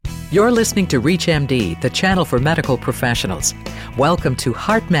You're listening to ReachMD, the channel for medical professionals. Welcome to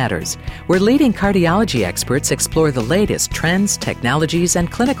Heart Matters, where leading cardiology experts explore the latest trends, technologies, and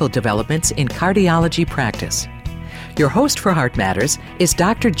clinical developments in cardiology practice. Your host for Heart Matters is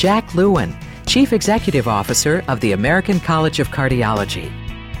Dr. Jack Lewin, Chief Executive Officer of the American College of Cardiology.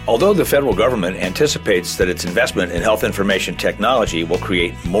 Although the federal government anticipates that its investment in health information technology will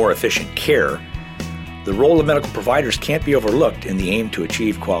create more efficient care, the role of medical providers can't be overlooked in the aim to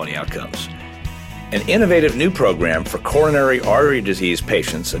achieve quality outcomes. An innovative new program for coronary artery disease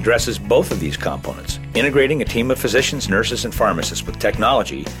patients addresses both of these components, integrating a team of physicians, nurses, and pharmacists with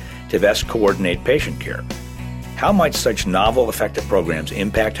technology to best coordinate patient care. How might such novel, effective programs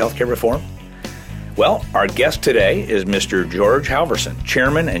impact healthcare reform? Well, our guest today is Mr. George Halvorson,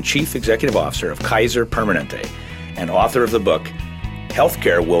 Chairman and Chief Executive Officer of Kaiser Permanente, and author of the book,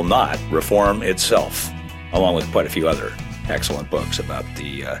 Healthcare Will Not Reform Itself, along with quite a few other excellent books about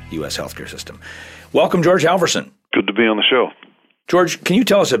the U.S. healthcare system. Welcome, George Halvorson. Good to be on the show. George, can you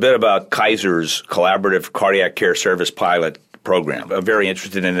tell us a bit about Kaiser's Collaborative Cardiac Care Service Pilot Program? I'm very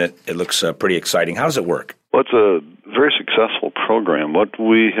interested in it. It looks pretty exciting. How does it work? Well, it's a very successful program. What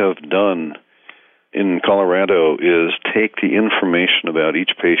we have done in Colorado is take the information about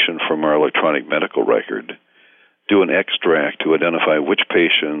each patient from our electronic medical record, do an extract to identify which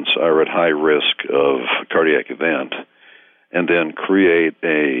patients are at high risk of cardiac event, and then create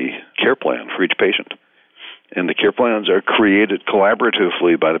a care plan for each patient. And the care plans are created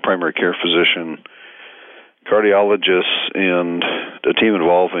collaboratively by the primary care physician, cardiologists, and a team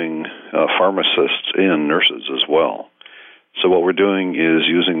involving pharmacists and nurses as well. So what we're doing is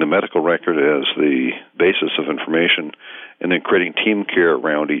using the medical record as the basis of information and then creating team care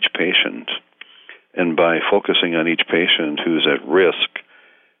around each patient. And by focusing on each patient who's at risk,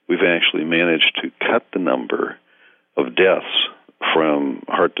 we've actually managed to cut the number of deaths from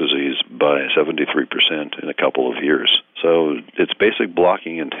heart disease by 73% in a couple of years. So it's basic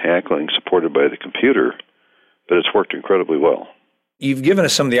blocking and tackling supported by the computer, but it's worked incredibly well. You've given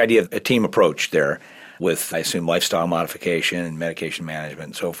us some of the idea of a team approach there with, I assume, lifestyle modification and medication management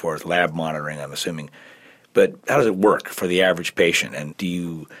and so forth, lab monitoring, I'm assuming. But how does it work for the average patient? And do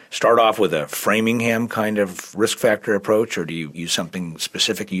you start off with a Framingham kind of risk factor approach, or do you use something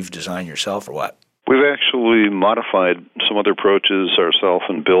specific you've designed yourself, or what? We've actually modified some other approaches ourselves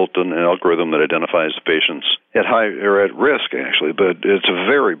and built an algorithm that identifies the patients at high or at risk, actually. But it's a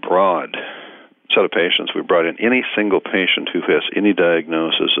very broad set of patients. We brought in any single patient who has any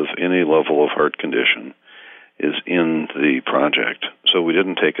diagnosis of any level of heart condition is in the project. So we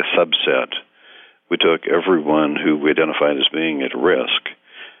didn't take a subset. We took everyone who we identified as being at risk.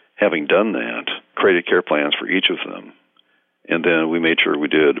 Having done that, created care plans for each of them. And then we made sure we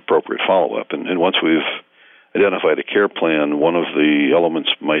did appropriate follow-up. And once we've identified a care plan, one of the elements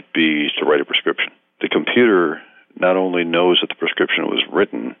might be to write a prescription. The computer not only knows that the prescription was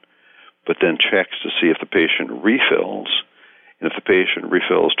written, but then checks to see if the patient refills. And if the patient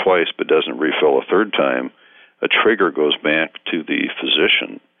refills twice but doesn't refill a third time, a trigger goes back to the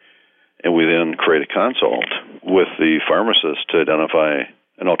physician. And we then create a consult with the pharmacist to identify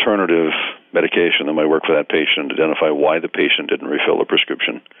an alternative medication that might work for that patient, identify why the patient didn't refill the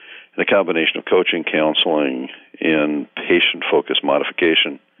prescription. And a combination of coaching, counseling, and patient-focused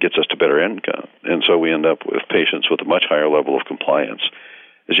modification gets us to better outcome. And so we end up with patients with a much higher level of compliance.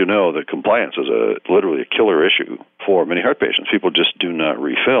 As you know, the compliance is literally a killer issue for many heart patients. People just do not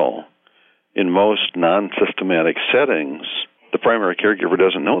refill. In most non-systematic settings, the primary caregiver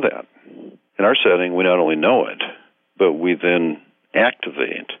doesn't know that. In our setting, we not only know it, but we then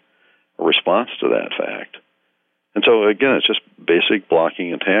activate a response to that fact. And so, again, it's just basic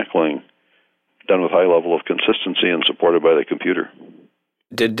blocking and tackling done with high level of consistency and supported by the computer.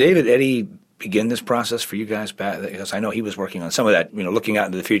 Did David Eddy begin this process for you guys back? Because I know he was working on some of that, looking out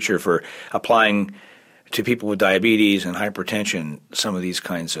into the future for applying to people with diabetes and hypertension, some of these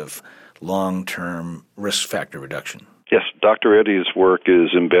kinds of long-term risk factor reduction. Yes, Dr. Eddy's work is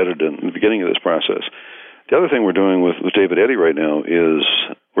embedded in the beginning of this process. The other thing we're doing with David Eddy right now is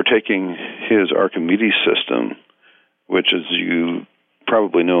we're taking his Archimedes system, which, as you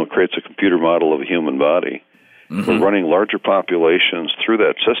probably know, creates a computer model of a human body. Mm-hmm. We're running larger populations through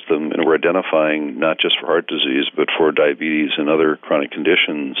that system, and we're identifying, not just for heart disease, but for diabetes and other chronic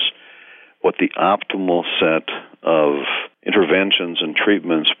conditions, what the optimal set of interventions and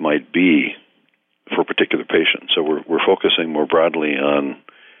treatments might be for a particular patient. So we're focusing more broadly on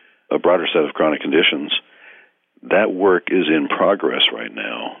a broader set of chronic conditions. That work is in progress right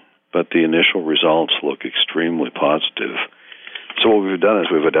now, but the initial results look extremely positive. So what we've done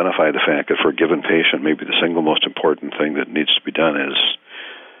is we've identified the fact that for a given patient, maybe the single most important thing that needs to be done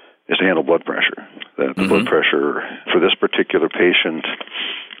is is to handle blood pressure. That the blood pressure for this particular patient,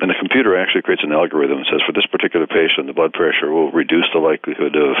 and the computer actually creates an algorithm that says for this particular patient, the blood pressure will reduce the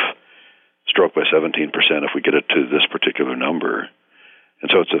likelihood of stroke by 17% if we get it to this particular number.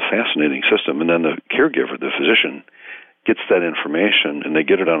 And so it's a fascinating system. And then the caregiver, the physician, gets that information, and they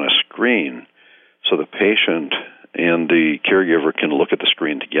get it on a screen so the patient and the caregiver can look at the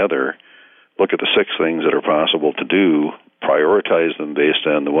screen together, look at the 6 things that are possible to do, prioritize them based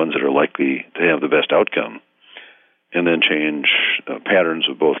on the ones that are likely to have the best outcome, and then change patterns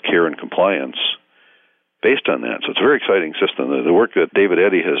of both care and compliance based on that. So it's a very exciting system. The work that David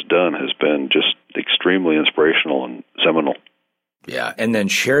Eddy has done has been just extremely inspirational and seminal. Yeah, and then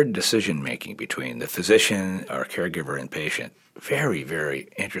shared decision-making between the physician, our caregiver, and patient. Very, very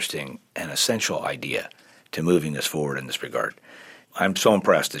interesting and essential idea to moving us forward in this regard. I'm so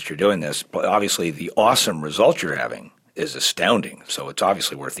impressed that you're doing this. Obviously, the awesome results you're having is astounding, so it's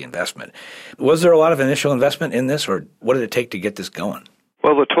obviously worth the investment. Was there a lot of initial investment in this, or what did it take to get this going?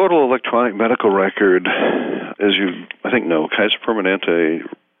 Well, the total electronic medical record, as you, I think, know, Kaiser Permanente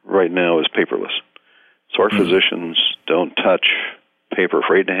right now is paperless. So our physicians don't touch paper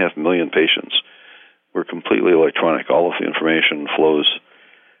for 8.5 million patients. We're completely electronic. All of the information flows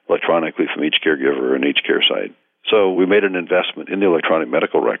electronically from each caregiver and each care site. So we made an investment in the electronic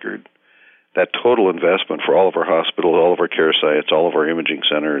medical record. That total investment for all of our hospitals, all of our care sites, all of our imaging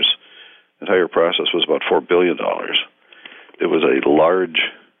centers, the entire process was about $4 billion. It was a large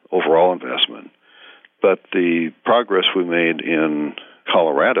overall investment. But the progress we made in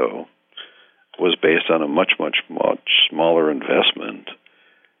Colorado was based on a much smaller investment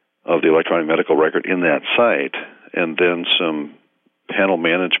of the electronic medical record in that site, and then some panel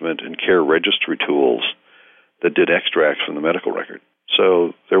management and care registry tools that did extracts from the medical record.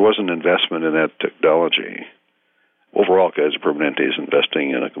 So there was an investment in that technology. Overall, Kaiser Permanente is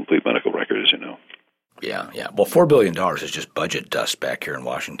investing in a complete medical record, as you know. Yeah. Well, $4 billion is just budget dust back here in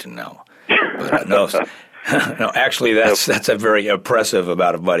Washington now. But, no, actually, that's a very impressive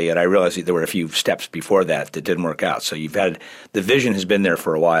amount of money, and I realize that there were a few steps before that didn't work out. So the vision has been there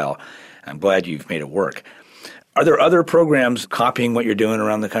for a while. I'm glad you've made it work. Are there other programs copying what you're doing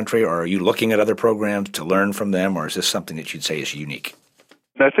around the country, or are you looking at other programs to learn from them, or is this something that you'd say is unique?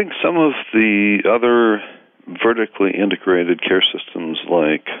 I think some of the other vertically integrated care systems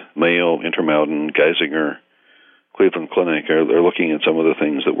like Mayo, Intermountain, Geisinger, Cleveland Clinic are looking at some of the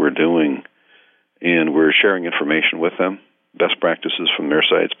things that we're doing, and we're sharing information with them, best practices from their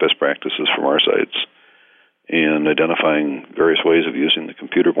sites, best practices from our sites, and identifying various ways of using the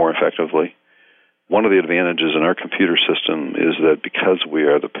computer more effectively. One of the advantages in our computer system is that because we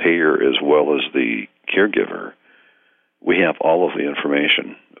are the payer as well as the caregiver, we have all of the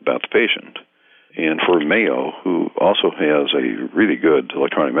information about the patient. And for Mayo, who also has a really good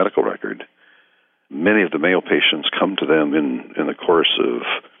electronic medical record, many of the Mayo patients come to them in the course of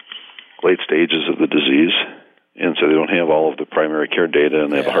late stages of the disease, and so they don't have all of the primary care data,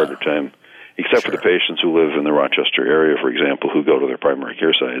 and they have a harder time, except for the patients who live in the Rochester area, for example, who go to their primary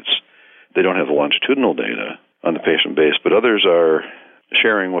care sites. They don't have the longitudinal data on the patient base, but others are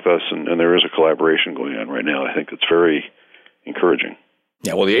sharing with us, and there is a collaboration going on right now. I think it's very encouraging.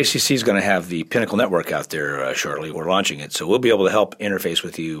 Yeah, well, the ACC is going to have the Pinnacle Network out there shortly. We're launching it, so we'll be able to help interface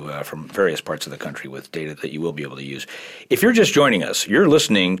with you from various parts of the country with data that you will be able to use. If you're just joining us, you're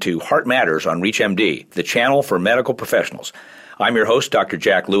listening to Heart Matters on ReachMD, the channel for medical professionals. I'm your host, Dr.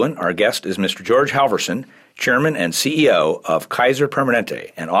 Jack Lewin. Our guest is Mr. George Halverson, Chairman and CEO of Kaiser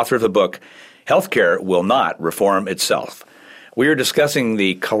Permanente and author of the book, Healthcare Will Not Reform Itself. We are discussing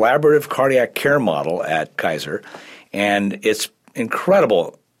the collaborative cardiac care model at Kaiser and its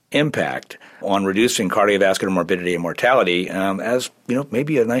incredible impact on reducing cardiovascular morbidity and mortality as,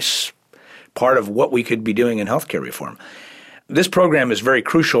 maybe a nice part of what we could be doing in healthcare reform. This program is very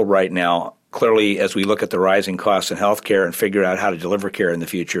crucial right now, clearly, as we look at the rising costs in healthcare and figure out how to deliver care in the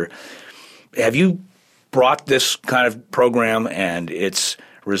future. Have you brought this kind of program and its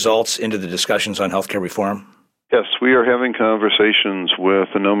results into the discussions on healthcare reform? Yes, we are having conversations with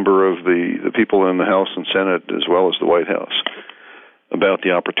a number of the people in the House and Senate as well as the White House about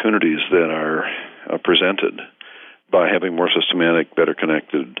the opportunities that are presented by having more systematic, better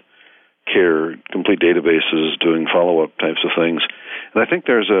connected care, complete databases, doing follow-up types of things. And I think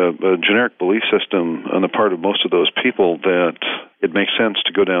there's a generic belief system on the part of most of those people that it makes sense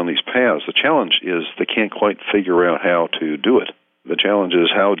to go down these paths. The challenge is they can't quite figure out how to do it. The challenge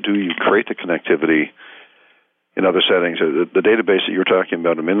is how do you create the connectivity in other settings. The database that you were talking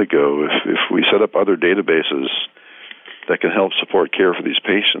about a minute ago, if we set up other databases that can help support care for these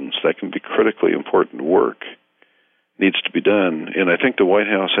patients, that can be critically important work needs to be done. And I think the White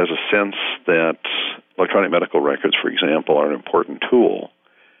House has a sense that electronic medical records, for example, are an important tool.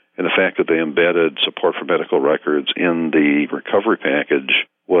 And the fact that they embedded support for medical records in the recovery package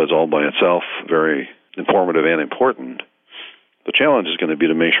was all by itself very informative and important. The challenge is going to be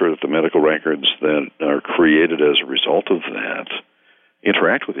to make sure that the medical records that are created as a result of that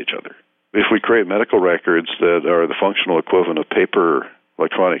interact with each other. If we create medical records that are the functional equivalent of paper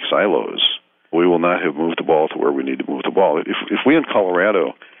electronic silos, we will not have moved the ball to where we need to move the ball. If we in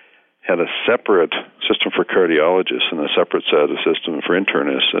Colorado had a separate system for cardiologists and a separate set of system for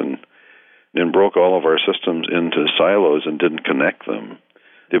internists and broke all of our systems into silos and didn't connect them,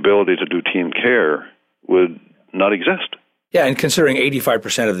 the ability to do team care would not exist. Yeah, and considering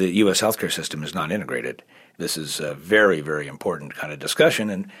 85% of the U.S. healthcare system is not integrated, this is a very, very important kind of discussion,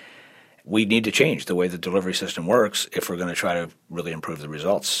 and we need to change the way the delivery system works if we're going to try to really improve the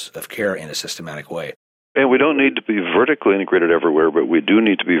results of care in a systematic way. And we don't need to be vertically integrated everywhere, but we do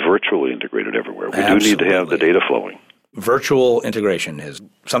need to be virtually integrated everywhere. We do need to have the data flowing. Virtual integration is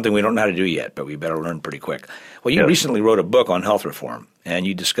something we don't know how to do yet, but we better learn pretty quick. Well, you recently wrote a book on health reform, and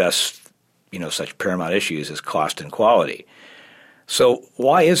you discussed, such paramount issues as cost and quality. So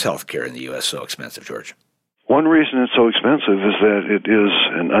why is healthcare in the U.S. so expensive, George? One reason it's so expensive is that it is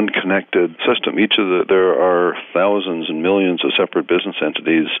an unconnected system. There are thousands and millions of separate business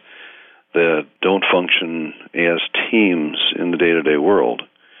entities that don't function as teams in the day-to-day world.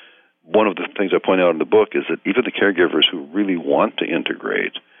 One of the things I point out in the book is that even the caregivers who really want to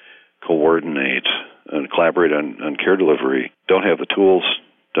integrate, coordinate, and collaborate on care delivery don't have the tools,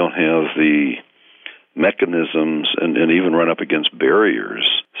 don't have the mechanisms, and even run up against barriers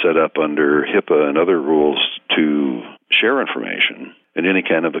set up under HIPAA and other rules to share information in any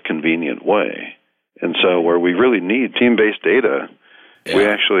kind of a convenient way. And so where we really need team-based data, we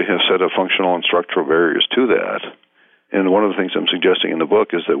actually have set up functional and structural barriers to that. And one of the things I'm suggesting in the book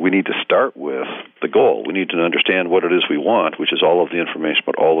is that we need to start with the goal. We need to understand what it is we want, which is all of the information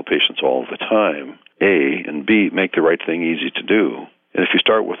about all the patients all of the time, A, and B, make the right thing easy to do. And if you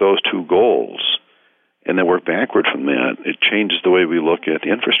start with those two goals and then work backward from that, it changes the way we look at the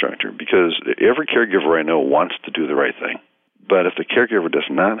infrastructure, because every caregiver I know wants to do the right thing. But if the caregiver does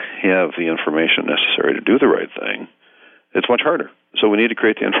not have the information necessary to do the right thing, it's much harder. So we need to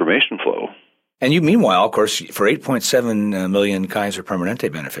create the information flow. And you, meanwhile, of course, for 8.7 million Kaiser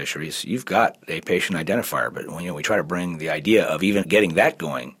Permanente beneficiaries, you've got a patient identifier. But when we try to bring the idea of even getting that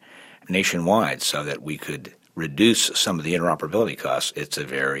going nationwide so that we could reduce some of the interoperability costs, it's a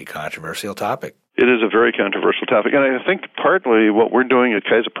very controversial topic. It is a very controversial topic. And I think partly what we're doing at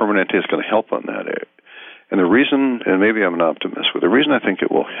Kaiser Permanente is going to help on that. And the reason, and maybe I'm an optimist, but the reason I think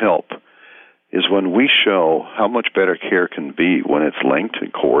it will help is when we show how much better care can be when it's linked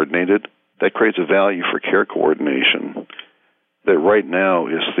and coordinated. That creates a value for care coordination that right now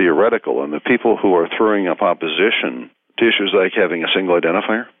is theoretical. And the people who are throwing up opposition to issues like having a single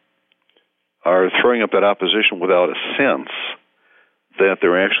identifier are throwing up that opposition without a sense that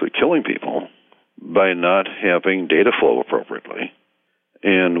they're actually killing people by not having data flow appropriately.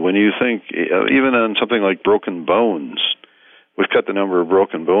 And when you think, even on something like broken bones, we've cut the number of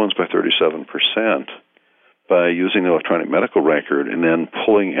broken bones by 37%. By using the electronic medical record and then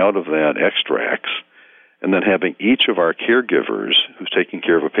pulling out of that extracts and then having each of our caregivers who's taking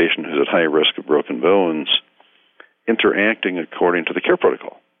care of a patient who's at high risk of broken bones interacting according to the care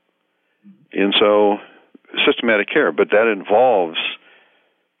protocol. And so systematic care, but that involves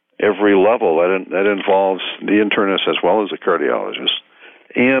every level. That involves the internist as well as the cardiologist.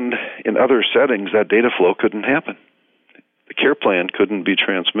 And in other settings, that data flow couldn't happen. The care plan couldn't be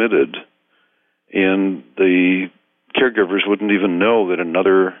transmitted, and the caregivers wouldn't even know that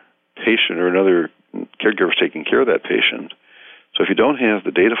another patient or another caregiver is taking care of that patient. So if you don't have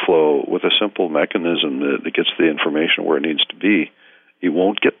the data flow with a simple mechanism that gets the information where it needs to be, you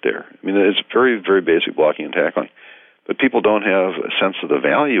won't get there. I mean, it's very, very basic blocking and tackling. But people don't have a sense of the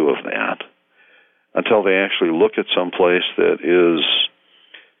value of that until they actually look at some place that is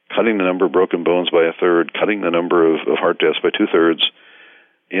cutting the number of broken bones by a third, cutting the number of heart deaths by two-thirds,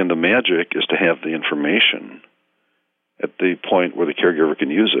 and the magic is to have the information at the point where the caregiver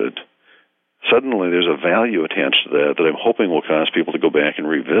can use it. Suddenly there's a value attached to that I'm hoping will cause people to go back and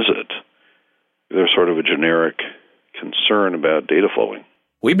revisit. There's sort of a generic concern about data flowing.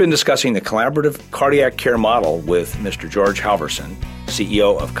 We've been discussing the collaborative cardiac care model with Mr. George Halverson,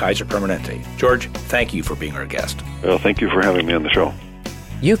 CEO of Kaiser Permanente. George, thank you for being our guest. Well, thank you for having me on the show.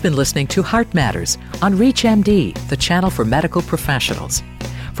 You've been listening to Heart Matters on ReachMD, the channel for medical professionals.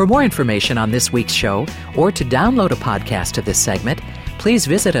 For more information on this week's show or to download a podcast of this segment, please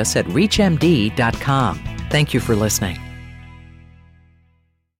visit us at reachmd.com. Thank you for listening.